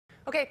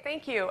Okay,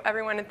 thank you,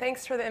 everyone, and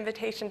thanks for the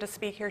invitation to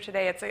speak here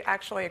today. It's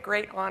actually a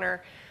great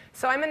honor.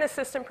 So I'm an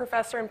assistant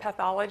professor in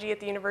pathology at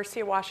the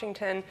University of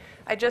Washington.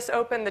 I just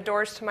opened the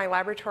doors to my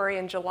laboratory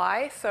in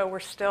July, so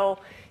we're still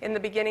in the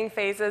beginning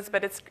phases,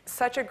 but it's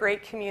such a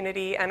great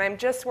community, and I'm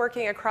just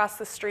working across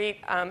the street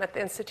at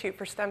the Institute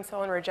for Stem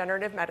Cell and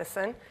Regenerative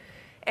Medicine.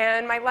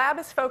 And my lab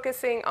is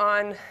focusing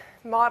on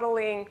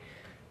modeling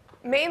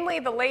mainly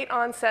the late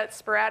onset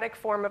sporadic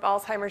form of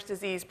Alzheimer's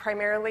disease,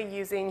 primarily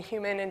using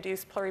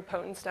human-induced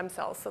pluripotent stem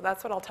cells. So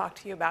that's what I'll talk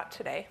to you about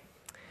today.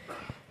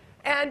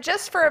 And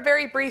just for a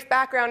very brief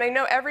background, I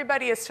know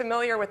everybody is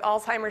familiar with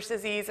Alzheimer's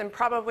disease, and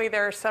probably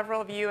there are several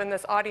of you in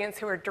this audience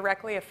who are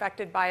directly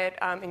affected by it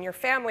in your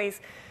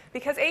families,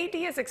 because AD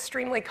is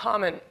extremely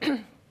common.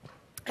 And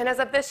as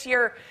of this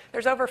year,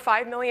 there's over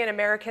 5 million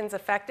Americans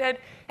affected,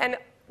 and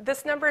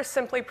this number is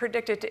simply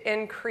predicted to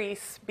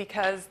increase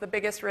because the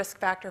biggest risk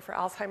factor for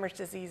Alzheimer's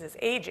disease is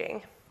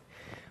aging.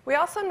 We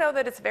also know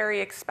that it's very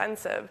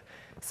expensive.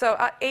 So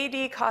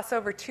AD costs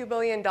over $2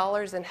 billion in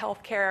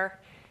healthcare.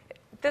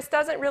 This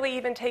doesn't really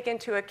even take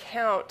into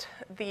account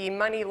the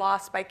money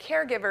lost by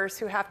caregivers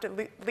who have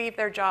to leave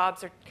their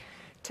jobs or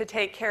to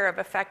take care of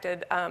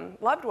affected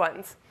loved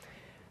ones.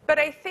 But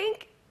I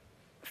think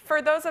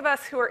for those of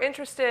us who are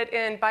interested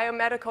in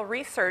biomedical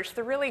research,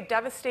 the really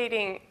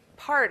devastating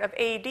part of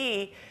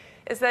AD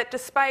is that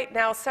despite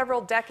now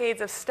several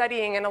decades of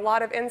studying and a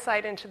lot of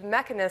insight into the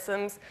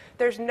mechanisms,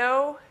 there's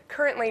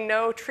currently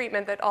no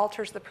treatment that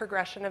alters the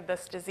progression of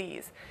this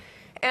disease.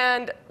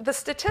 And the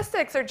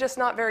statistics are just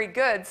not very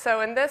good.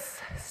 So in this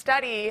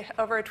study,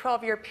 over a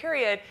 12-year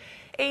period,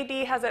 AD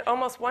has an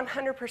almost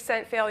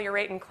 100% failure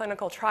rate in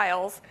clinical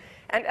trials.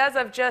 And as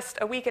of just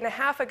a week and a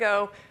half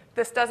ago,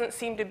 this doesn't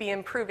seem to be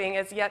improving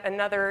as yet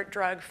another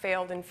drug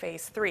failed in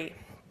phase 3.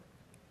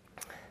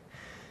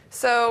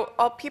 So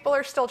people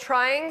are still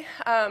trying.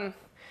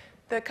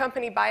 The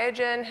company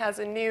Biogen has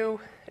a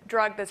new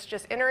drug that's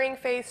just entering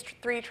phase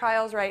 3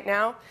 trials right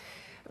now.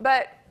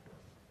 But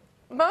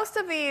most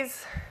of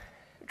these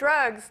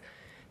drugs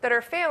that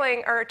are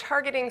failing are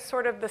targeting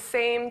sort of the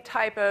same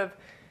type of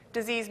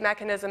disease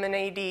mechanism in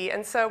AD.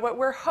 And so what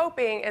we're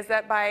hoping is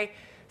that by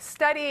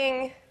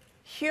studying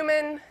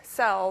human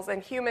cells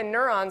and human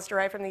neurons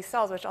derived from these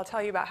cells, which I'll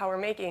tell you about how we're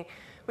making,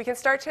 we can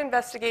start to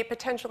investigate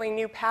potentially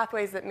new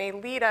pathways that may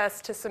lead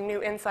us to some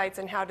new insights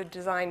in how to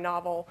design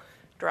novel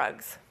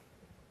drugs.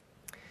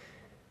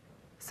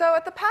 So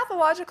at the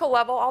pathological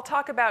level, I'll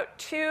talk about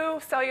 2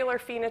 cellular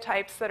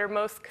phenotypes that are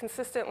most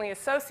consistently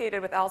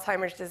associated with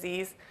Alzheimer's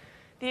disease: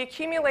 the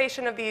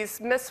accumulation of these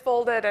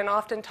misfolded and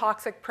often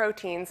toxic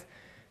proteins,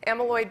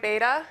 amyloid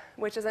beta,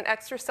 which is an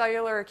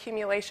extracellular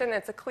accumulation.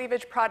 It's a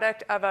cleavage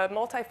product of a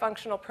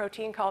multifunctional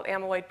protein called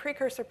amyloid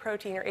precursor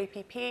protein, or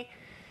APP,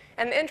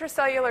 and the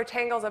intracellular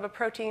tangles of a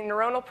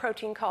neuronal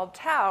protein called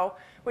tau,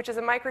 which is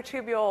a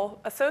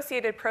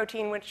microtubule-associated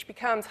protein which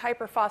becomes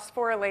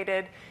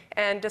hyperphosphorylated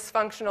and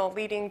dysfunctional,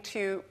 leading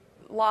to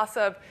loss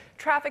of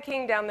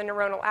trafficking down the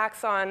neuronal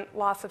axon,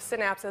 loss of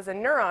synapses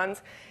and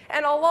neurons.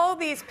 And although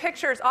these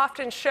pictures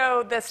often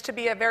show this to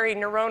be a very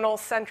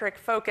neuronal-centric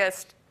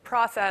focused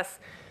process,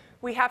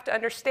 we have to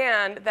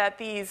understand that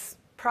these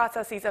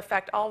processes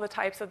affect all the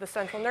types of the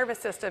central nervous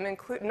system,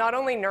 including not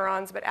only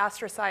neurons, but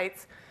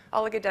astrocytes,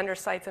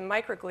 oligodendrocytes, and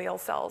microglial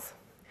cells.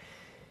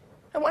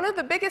 And one of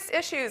the biggest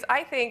issues,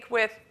 I think,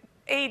 with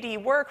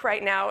AD work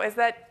right now is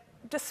that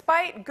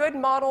despite good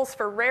models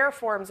for rare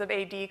forms of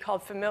AD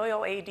called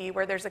familial AD,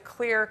 where there's a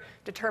clear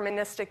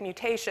deterministic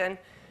mutation,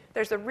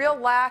 there's a real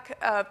lack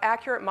of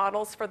accurate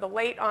models for the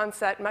late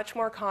onset, much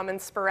more common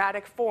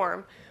sporadic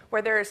form,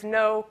 where there is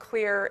no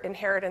clear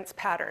inheritance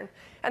pattern.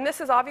 And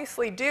this is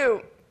obviously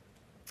due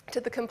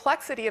to the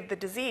complexity of the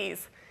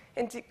disease,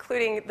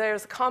 including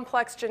there's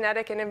complex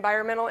genetic and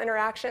environmental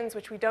interactions,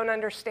 which we don't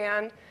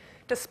understand.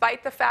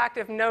 Despite the fact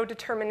of no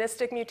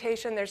deterministic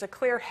mutation, there's a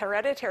clear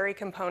hereditary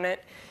component.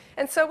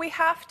 And so we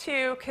have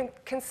to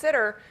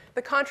consider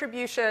the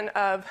contribution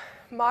of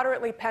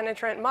moderately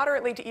penetrant,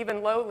 moderately to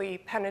even lowly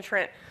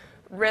penetrant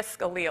risk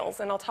alleles.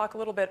 And I'll talk a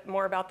little bit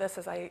more about this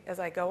as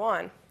I go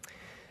on.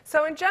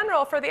 So in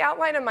general, for the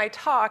outline of my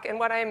talk and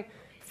what I'm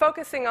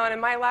focusing on in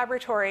my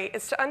laboratory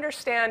is to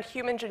understand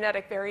human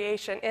genetic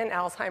variation in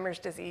Alzheimer's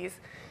disease,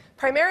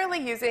 primarily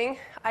using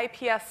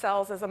iPS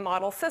cells as a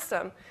model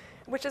system,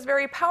 which is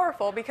very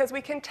powerful because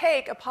we can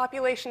take a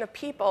population of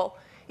people,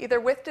 either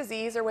with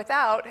disease or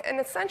without,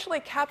 and essentially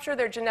capture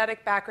their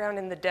genetic background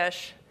in the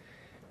dish,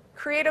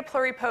 create a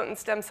pluripotent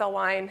stem cell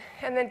line,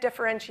 and then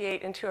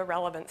differentiate into a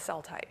relevant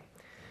cell type.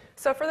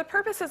 So for the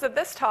purposes of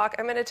this talk,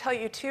 I'm going to tell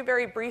you 2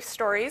 very brief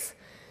stories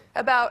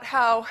about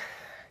how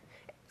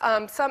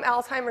some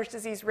Alzheimer's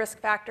disease risk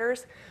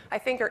factors, I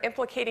think, are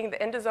implicating the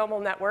endosomal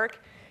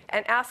network,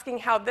 and asking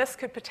how this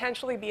could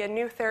potentially be a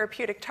new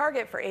therapeutic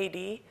target for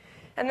AD.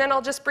 And then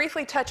I'll just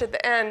briefly touch at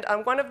the end on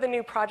one of the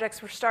new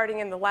projects we're starting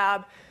in the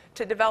lab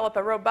to develop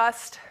a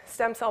robust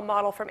stem cell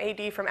model from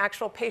AD from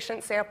actual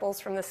patient samples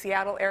from the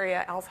Seattle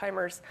area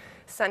Alzheimer's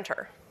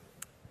Center.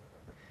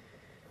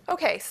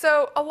 Okay,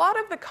 so a lot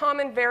of the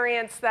common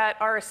variants that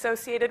are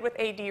associated with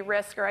AD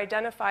risk are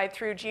identified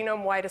through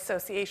genome-wide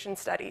association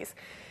studies.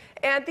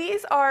 And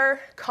these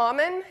are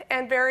common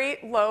and very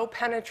low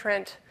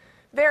penetrant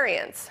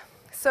variants.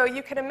 So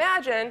you can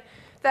imagine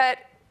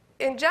that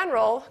in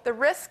general, the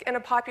risk in a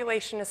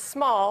population is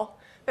small,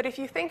 but if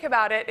you think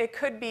about it, it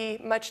could be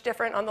much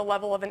different on the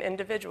level of an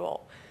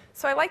individual.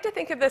 So I like to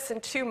think of this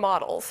in two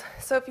models.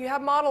 So if you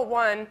have model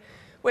one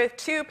with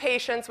two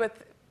patients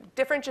with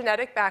different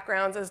genetic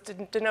backgrounds, as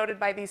denoted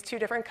by these two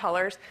different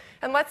colors,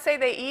 and let's say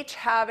they each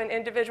have an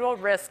individual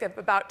risk of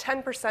about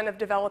 10% of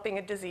developing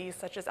a disease,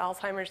 such as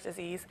Alzheimer's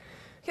disease,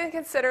 you can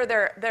consider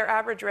their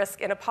average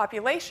risk in a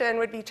population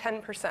would be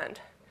 10%.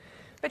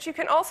 But you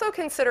can also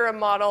consider a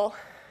model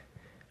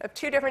of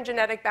two different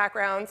genetic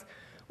backgrounds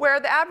where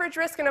the average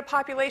risk in a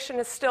population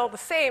is still the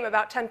same,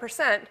 about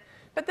 10%,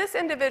 but this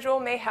individual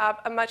may have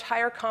a much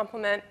higher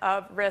complement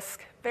of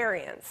risk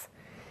variance.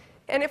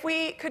 And if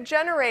we could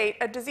generate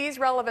a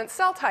disease-relevant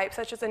cell type,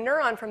 such as a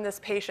neuron from this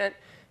patient,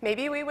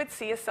 maybe we would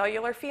see a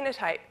cellular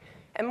phenotype.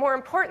 And more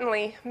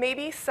importantly,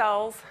 maybe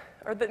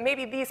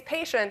maybe these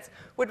patients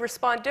would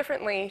respond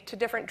differently to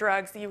different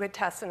drugs that you would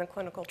test in a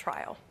clinical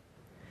trial.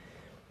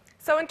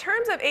 So in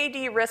terms of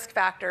AD risk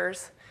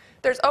factors,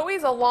 there's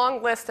always a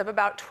long list of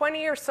about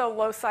 20 or so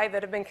loci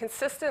that have been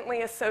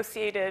consistently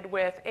associated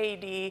with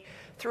AD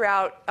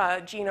throughout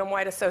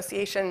genome-wide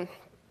association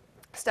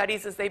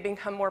studies as they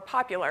become more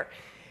popular.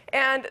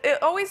 And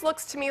it always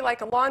looks to me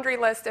like a laundry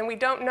list, and we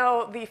don't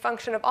know the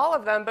function of all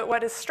of them, but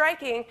what is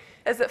striking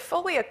is that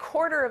fully a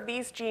quarter of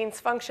these genes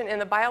function in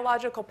the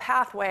biological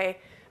pathway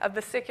of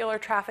vesicular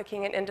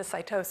trafficking and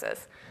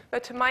endocytosis.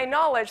 But to my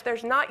knowledge,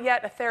 there's not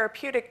yet a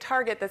therapeutic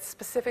target that's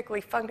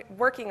specifically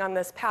working on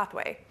this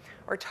pathway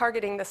or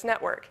targeting this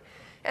network.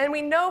 And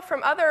we know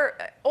from other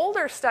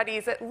older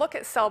studies that look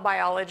at cell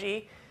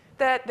biology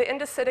that the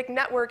endocytic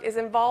network is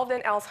involved in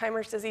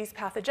Alzheimer's disease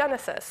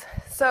pathogenesis.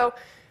 So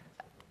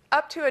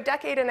up to a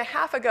decade and a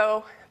half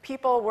ago,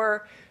 people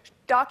were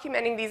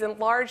documenting these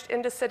enlarged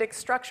endocytic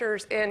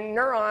structures in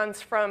neurons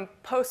from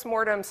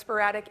post-mortem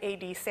sporadic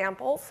AD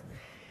samples.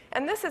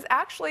 And this has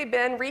actually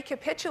been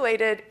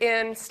recapitulated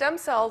in stem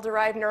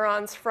cell-derived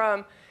neurons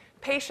from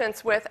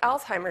patients with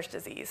Alzheimer's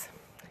disease.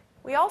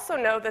 We also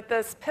know that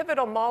this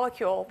pivotal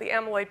molecule, the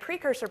amyloid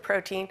precursor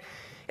protein,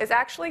 is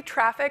actually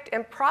trafficked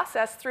and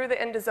processed through the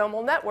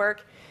endosomal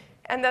network,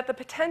 and that the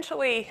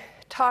potentially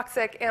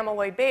toxic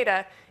amyloid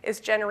beta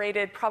is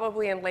generated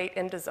probably in late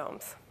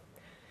endosomes.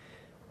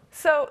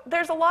 So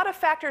there's a lot of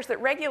factors that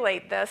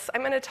regulate this.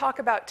 I'm going to talk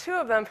about two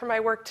of them for my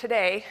work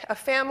today,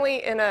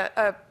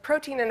 a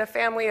protein in a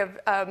family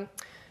of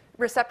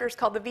receptors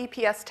called the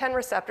VPS10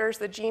 receptors.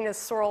 The gene is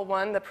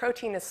sorrel1, the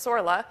protein is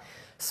sorla.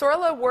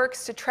 Sorla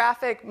works to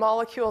traffic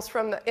molecules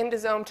from the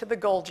endosome to the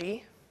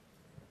Golgi.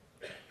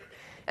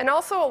 And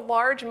also a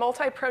large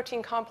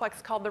multi-protein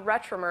complex called the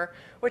retromer,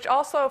 which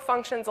also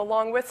functions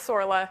along with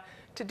sorla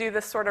to do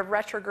this sort of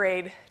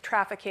retrograde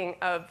trafficking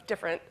of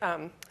different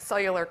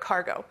cellular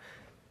cargo.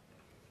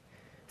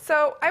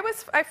 So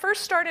I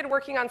first started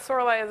working on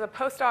sorla as a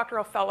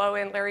postdoctoral fellow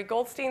in Larry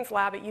Goldstein's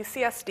lab at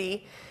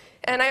UCSD,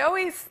 and I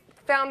always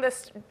found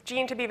this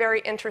gene to be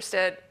very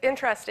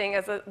interesting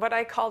as what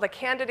I called a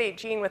candidate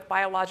gene with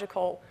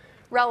biological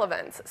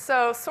relevance.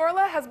 So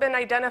sorla has been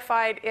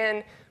identified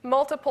in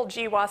multiple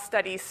GWAS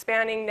studies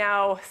spanning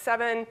now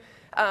 7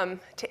 to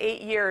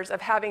 8 years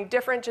of having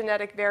different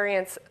genetic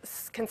variants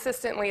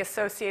consistently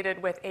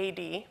associated with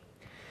AD.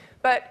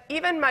 But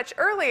even much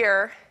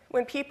earlier,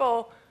 when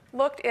people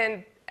looked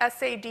in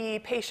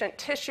SAD patient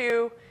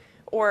tissue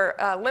or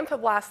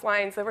lymphoblast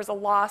lines, there was a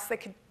loss that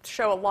could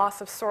show a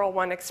loss of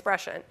sorrel1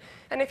 expression.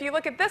 And if you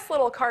look at this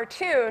little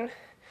cartoon,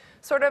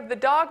 sort of the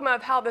dogma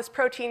of how this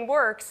protein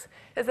works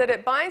is that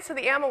it binds to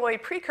the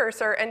amyloid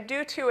precursor, and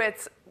due to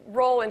its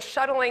role in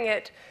shuttling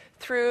it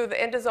through the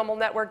endosomal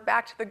network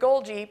back to the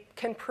Golgi,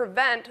 can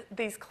prevent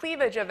these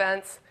cleavage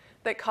events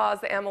that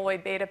cause the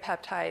amyloid beta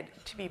peptide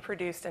to be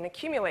produced and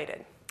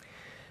accumulated.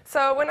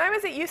 So when I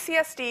was at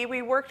UCSD,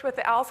 we worked with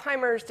the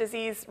Alzheimer's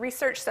Disease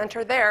Research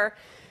Center there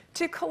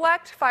to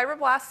collect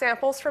fibroblast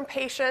samples from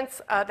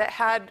patients that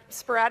had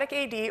sporadic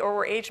AD or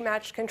were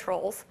age-matched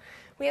controls.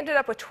 We ended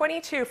up with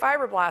 22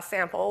 fibroblast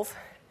samples,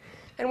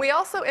 and we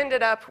also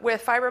ended up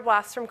with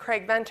fibroblasts from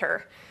Craig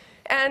Venter.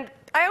 And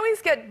I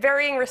always get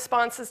varying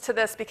responses to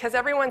this because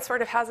everyone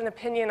sort of has an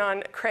opinion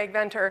on Craig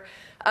Venter.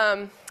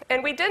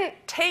 And we didn't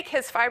take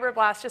his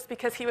fibroblasts just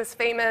because he was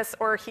famous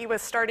or he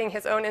was starting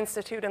his own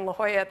institute in La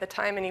Jolla at the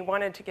time and he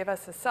wanted to give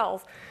us his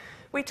cells.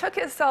 We took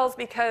his cells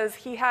because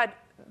he had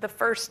the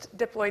first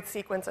diploid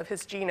sequence of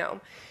his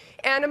genome.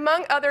 And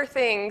among other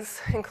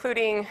things,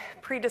 including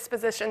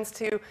predispositions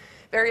to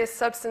various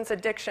substance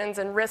addictions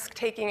and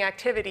risk-taking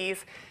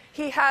activities,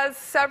 he has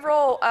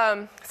several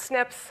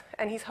SNPs,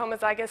 and he's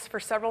homozygous for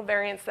several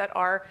variants that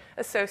are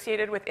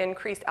associated with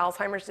increased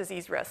Alzheimer's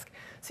disease risk.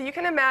 So you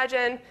can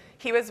imagine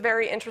he was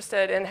very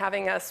interested in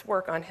having us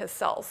work on his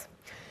cells.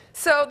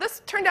 So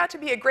this turned out to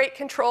be a great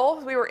control.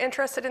 We were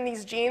interested in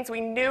these genes.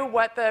 We knew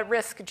what the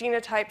risk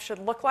genotype should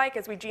look like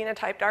as we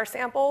genotyped our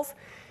samples.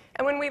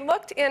 And when we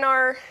looked in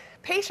our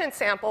patient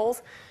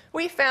samples,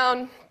 we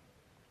found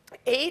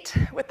 8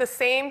 with the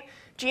same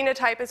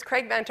genotype as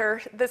Craig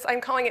Venter. This,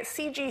 I'm calling it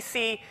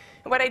CGC.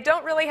 And what I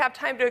don't really have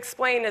time to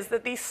explain is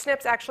that these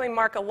SNPs actually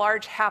mark a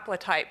large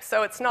haplotype.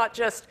 So it's not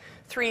just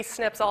 3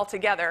 SNPs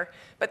altogether,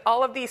 but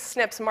all of these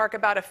SNPs mark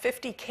about a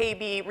 50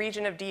 kb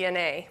region of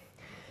DNA.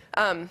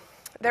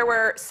 There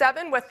were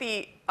 7 with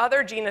the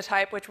other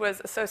genotype, which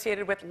was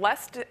associated with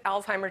less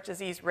Alzheimer's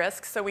disease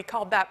risk, so we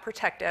called that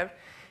protective,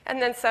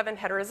 and then 7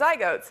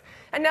 heterozygotes.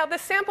 And now the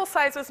sample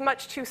size was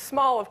much too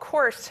small, of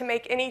course, to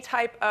make any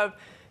type of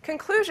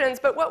conclusions,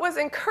 but what was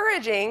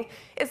encouraging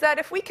is that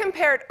if we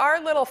compared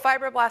our little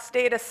fibroblast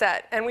data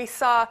set and we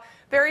saw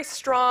very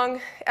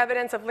strong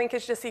evidence of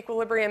linkage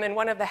disequilibrium in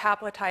one of the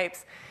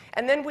haplotypes,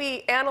 and then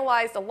we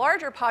analyzed a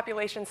larger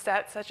population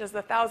set, such as the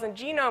 1,000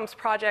 Genomes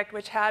Project,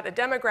 which had a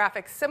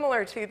demographic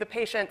similar to the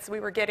patients we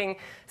were getting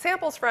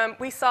samples from,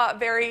 we saw a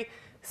very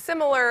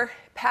similar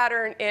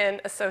pattern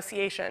in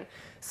association.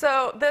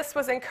 So this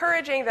was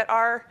encouraging that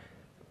our,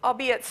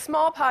 albeit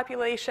small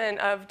population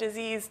of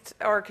diseased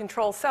or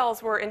controlled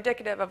cells were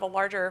indicative of a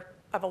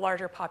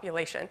larger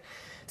population.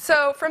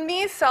 So from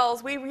these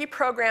cells, we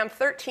reprogrammed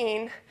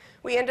 13.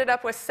 We ended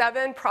up with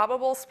 7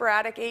 probable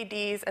sporadic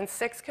ADs and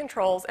 6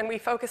 controls, and we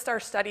focused our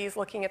studies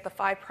looking at the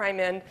 5'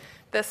 end,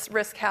 this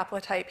risk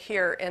haplotype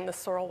here in the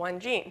SORL1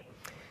 gene.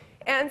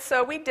 And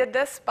so we did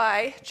this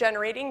by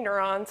generating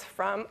neurons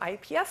from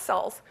iPS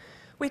cells.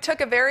 We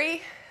took a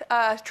very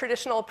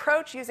traditional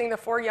approach using the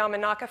 4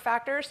 Yamanaka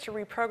factors to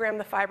reprogram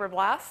the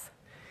fibroblasts.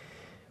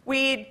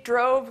 We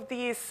drove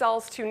these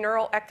cells to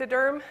neural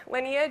ectoderm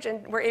lineage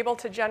and were able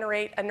to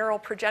generate a neural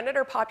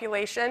progenitor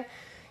population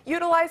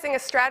utilizing a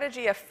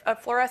strategy of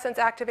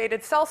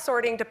fluorescence-activated cell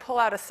sorting to pull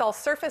out a cell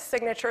surface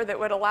signature that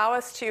would allow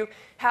us to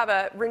have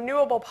a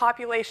renewable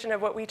population of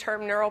what we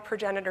term neural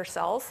progenitor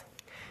cells.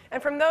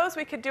 And from those,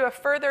 we could do a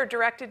further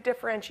directed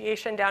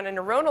differentiation down a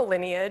neuronal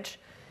lineage,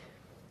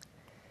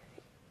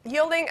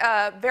 yielding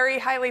a very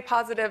highly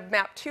positive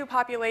MAP2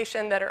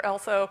 population that are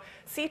also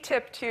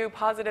CTIP2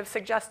 positive,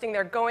 suggesting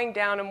they're going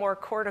down a more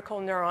cortical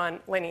neuron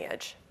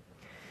lineage.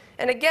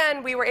 And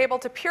again, we were able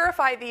to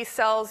purify these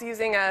cells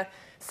using a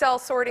cell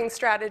sorting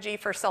strategy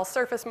for cell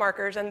surface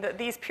markers, and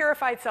these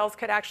purified cells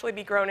could actually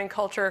be grown in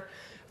culture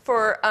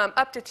for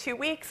up to 2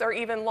 weeks or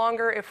even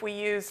longer if we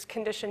used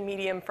conditioned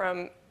medium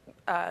from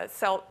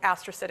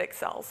astrocytic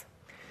cells.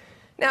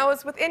 Now,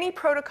 as with any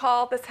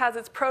protocol, this has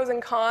its pros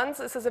and cons.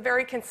 This is a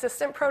very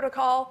consistent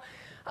protocol.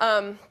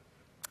 The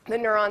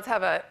neurons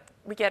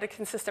we get a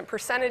consistent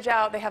percentage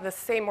out. They have the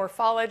same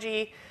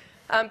morphology.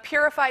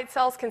 Purified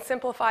cells can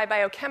simplify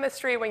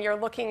biochemistry when you're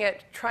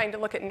trying to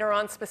look at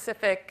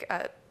neuron-specific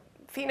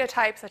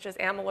phenotypes, such as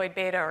amyloid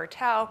beta or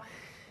tau.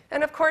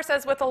 And of course,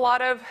 as with a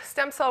lot of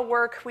stem cell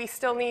work, we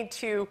still need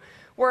to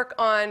work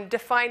on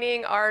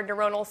defining our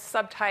neuronal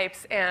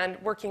subtypes and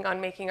working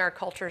on making our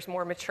cultures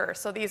more mature.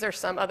 So these are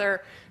some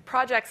other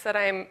projects that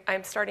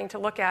I'm starting to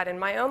look at in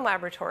my own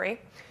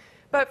laboratory.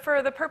 But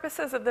for the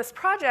purposes of this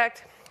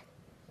project,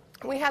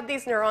 we had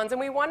these neurons, and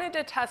we wanted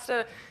to test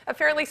a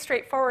fairly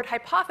straightforward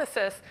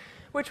hypothesis,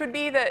 which would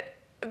be that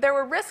there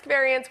were risk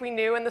variants we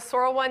knew in the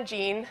SORL1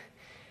 gene,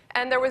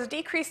 and there was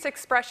decreased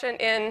expression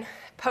in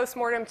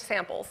postmortem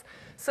samples.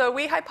 So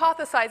we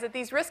hypothesized that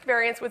these risk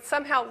variants would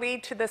somehow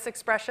lead to this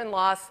expression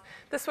loss.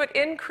 This would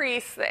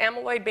increase the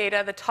amyloid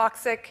beta, the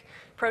toxic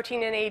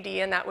protein in AD,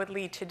 and that would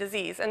lead to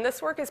disease. And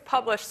this work is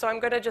published, so I'm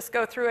going to just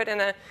go through it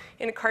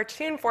in a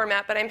cartoon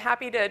format, but I'm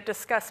happy to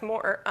discuss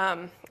more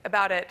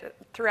about it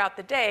throughout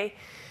the day.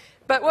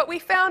 But what we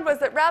found was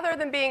that rather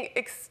than being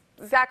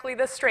exactly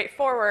this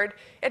straightforward,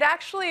 it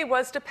actually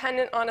was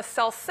dependent on a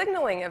cell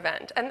signaling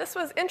event. And this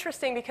was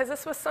interesting because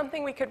this was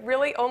something we could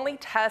really only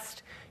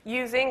test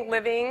using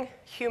living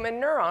human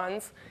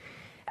neurons,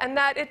 and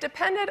that it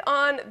depended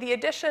on the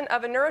addition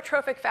of a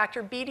neurotrophic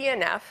factor,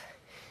 BDNF.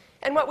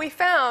 And what we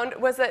found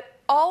was that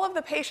all of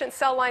the patient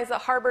cell lines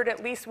that harbored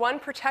at least one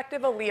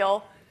protective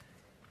allele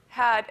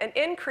had an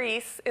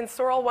increase in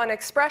SORL1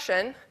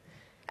 expression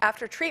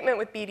after treatment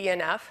with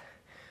BDNF,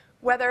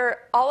 whether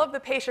all of the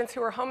patients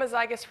who were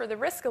homozygous for the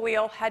risk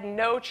allele had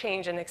no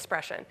change in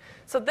expression.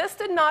 So this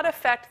did not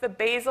affect the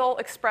basal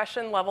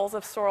expression levels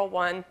of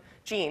SORL1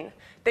 gene.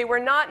 They were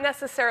not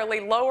necessarily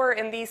lower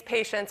in these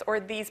patients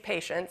or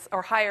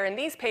higher in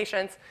these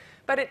patients,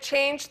 but it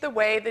changed the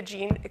way the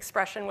gene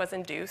expression was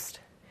induced.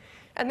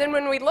 And then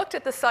when we looked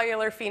at the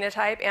cellular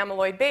phenotype,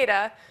 amyloid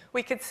beta,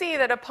 we could see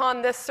that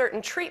upon this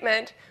certain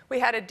treatment,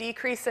 we had a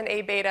decrease in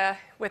A beta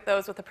with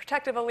those with a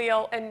protective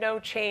allele and no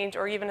change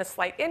or even a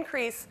slight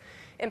increase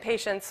in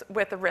patients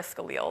with the risk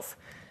alleles.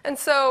 And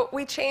so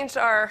we changed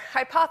our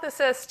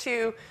hypothesis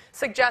to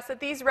suggest that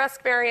these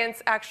risk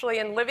variants actually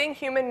in living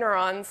human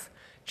neurons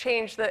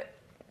change the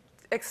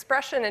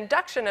expression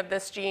induction of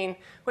this gene,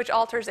 which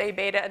alters A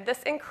beta, and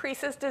this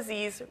increases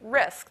disease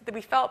risk.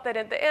 We felt that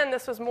at the end,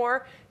 this was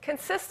more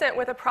consistent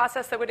with a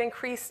process that would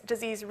increase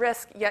disease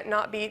risk, yet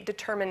not be a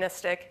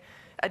deterministic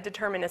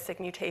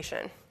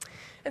mutation.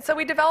 And so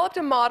we developed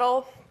a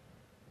model,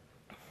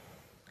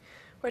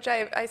 which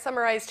I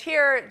summarized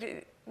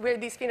here, where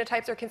these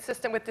phenotypes are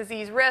consistent with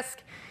disease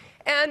risk.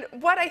 And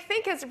what I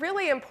think is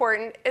really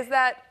important is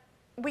that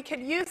we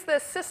could use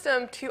this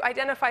system to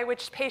identify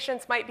which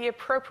patients might be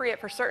appropriate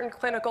for certain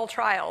clinical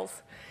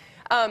trials.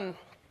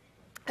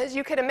 As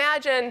you could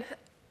imagine,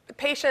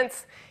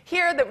 patients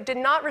here that did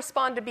not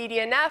respond to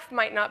BDNF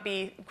might not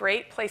be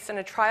great placed in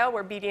a trial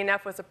where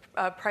BDNF was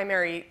a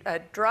primary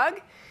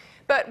drug.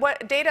 But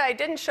what data I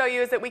didn't show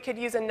you is that we could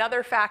use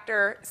another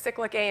factor,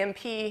 cyclic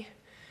AMP,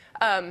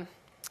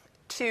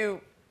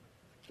 to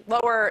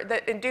lower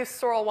the induce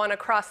SORL1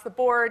 across the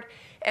board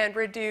and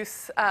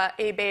reduce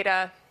A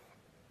beta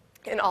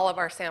in all of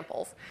our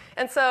samples.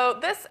 And so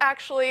this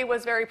actually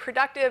was very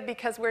productive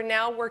because we're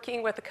now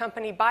working with the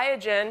company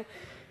Biogen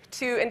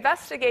to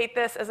investigate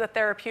this as a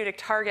therapeutic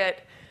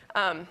target,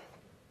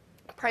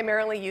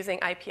 primarily using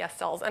iPS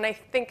cells. And I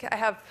think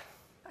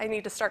I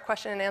need to start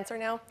question and answer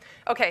now.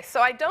 OK,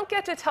 so I don't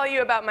get to tell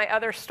you about my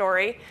other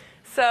story.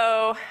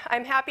 So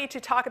I'm happy to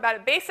talk about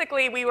it.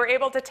 Basically, we were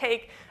able to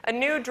take a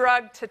new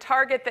drug to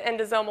target the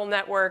endosomal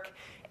network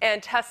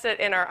and test it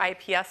in our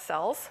iPS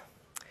cells.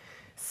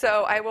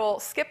 So I will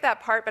skip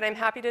that part, but I'm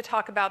happy to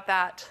talk about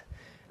that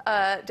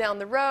down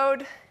the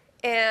road.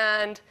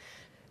 And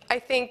I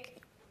think,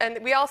 and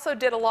we also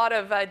did a lot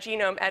of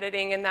genome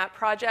editing in that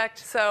project.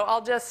 So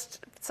I'll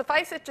just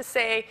suffice it to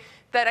say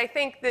that I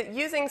think that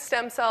using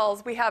stem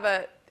cells, we have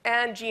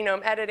and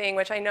genome editing,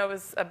 which I know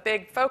is a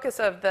big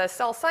focus of the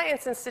Cell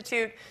Science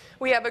Institute,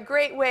 we have a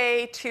great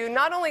way to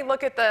not only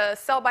look at the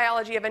cell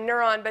biology of a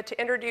neuron, but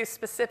to introduce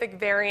specific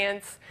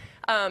variants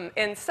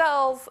in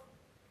cells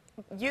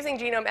using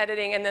genome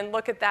editing and then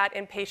look at that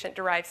in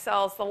patient-derived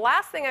cells. The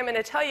last thing I'm going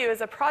to tell you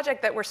is a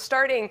project that we're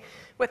starting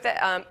with the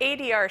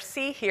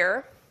ADRC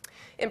here,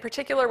 in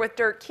particular with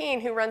Dirk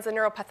Keen, who runs the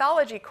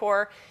neuropathology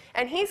core.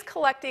 And he's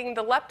collecting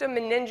the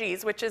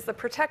leptomeninges, which is the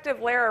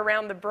protective layer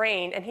around the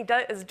brain. And he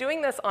is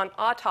doing this on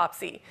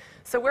autopsy.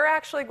 So we're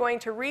actually going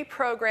to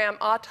reprogram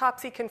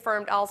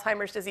autopsy-confirmed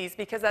Alzheimer's disease,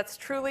 because that's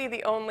truly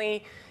the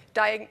only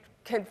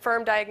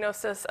confirmed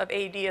diagnosis of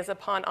AD is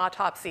upon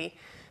autopsy.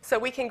 So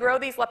we can grow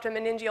these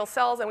leptomeningeal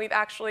cells, and we've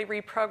actually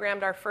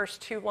reprogrammed our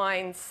first 2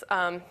 lines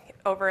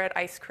over at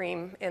Ice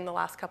Cream in the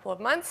last couple of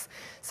months.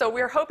 So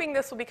we're hoping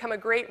this will become a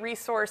great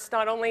resource,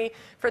 not only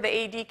for the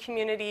AD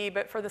community,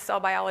 but for the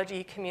cell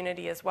biology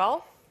community as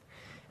well.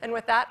 And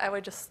with that, I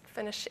would just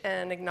finish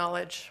and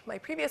acknowledge my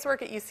previous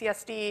work at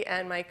UCSD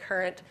and my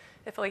current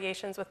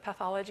affiliations with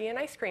pathology and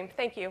ice cream.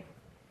 Thank you.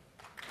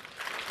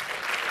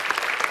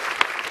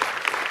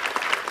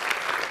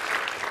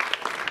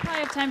 We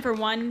probably have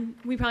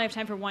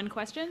time for one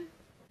question.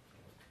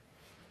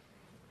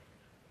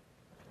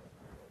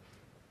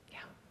 Yeah.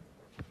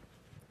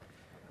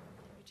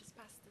 We just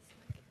pass this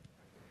mic.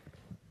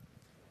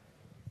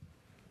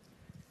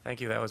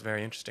 Thank you. That was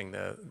very interesting.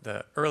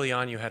 Early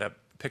on, you had a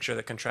picture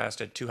that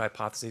contrasted 2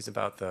 hypotheses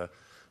about the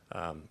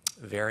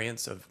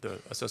variance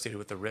associated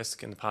with the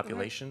risk in the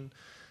population.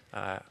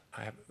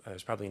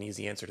 There's probably an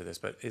easy answer to this,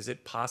 but is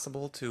it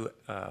possible to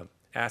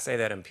assay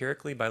that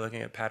empirically by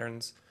looking at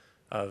patterns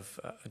of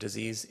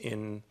disease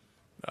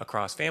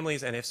across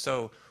families? And if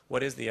so,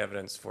 what is the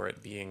evidence for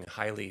it being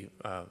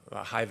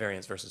high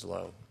variance versus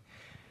low?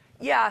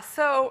 Yeah,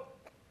 so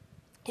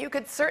you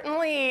could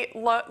certainly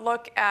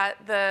look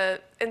at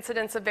the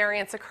incidence of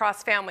variance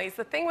across families.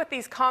 The thing with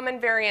these common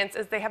variants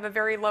is they have a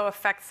very low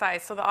effect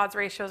size. So the odds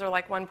ratios are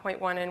like 1.1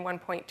 and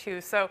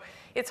 1.2. So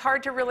it's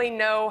hard to really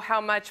know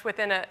how much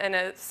within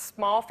a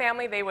small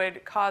family they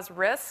would cause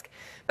risk.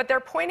 But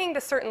they're pointing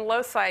to certain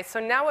loci. So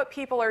now what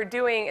people are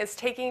doing is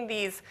taking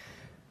these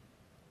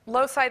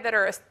loci that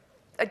are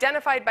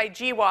identified by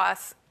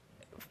GWAS,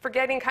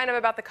 forgetting kind of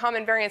about the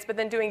common variants, but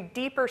then doing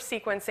deeper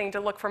sequencing to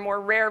look for more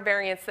rare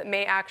variants that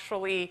may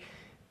actually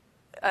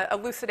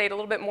elucidate a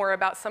little bit more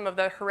about some of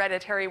the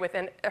hereditary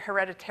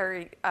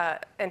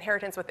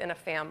inheritance within a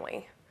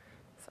family.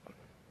 So,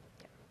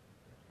 yeah.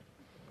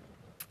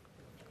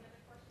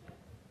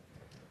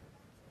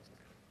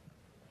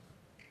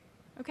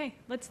 OK,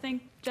 let's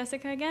thank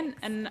Jessica again.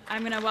 And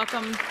I'm going to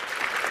welcome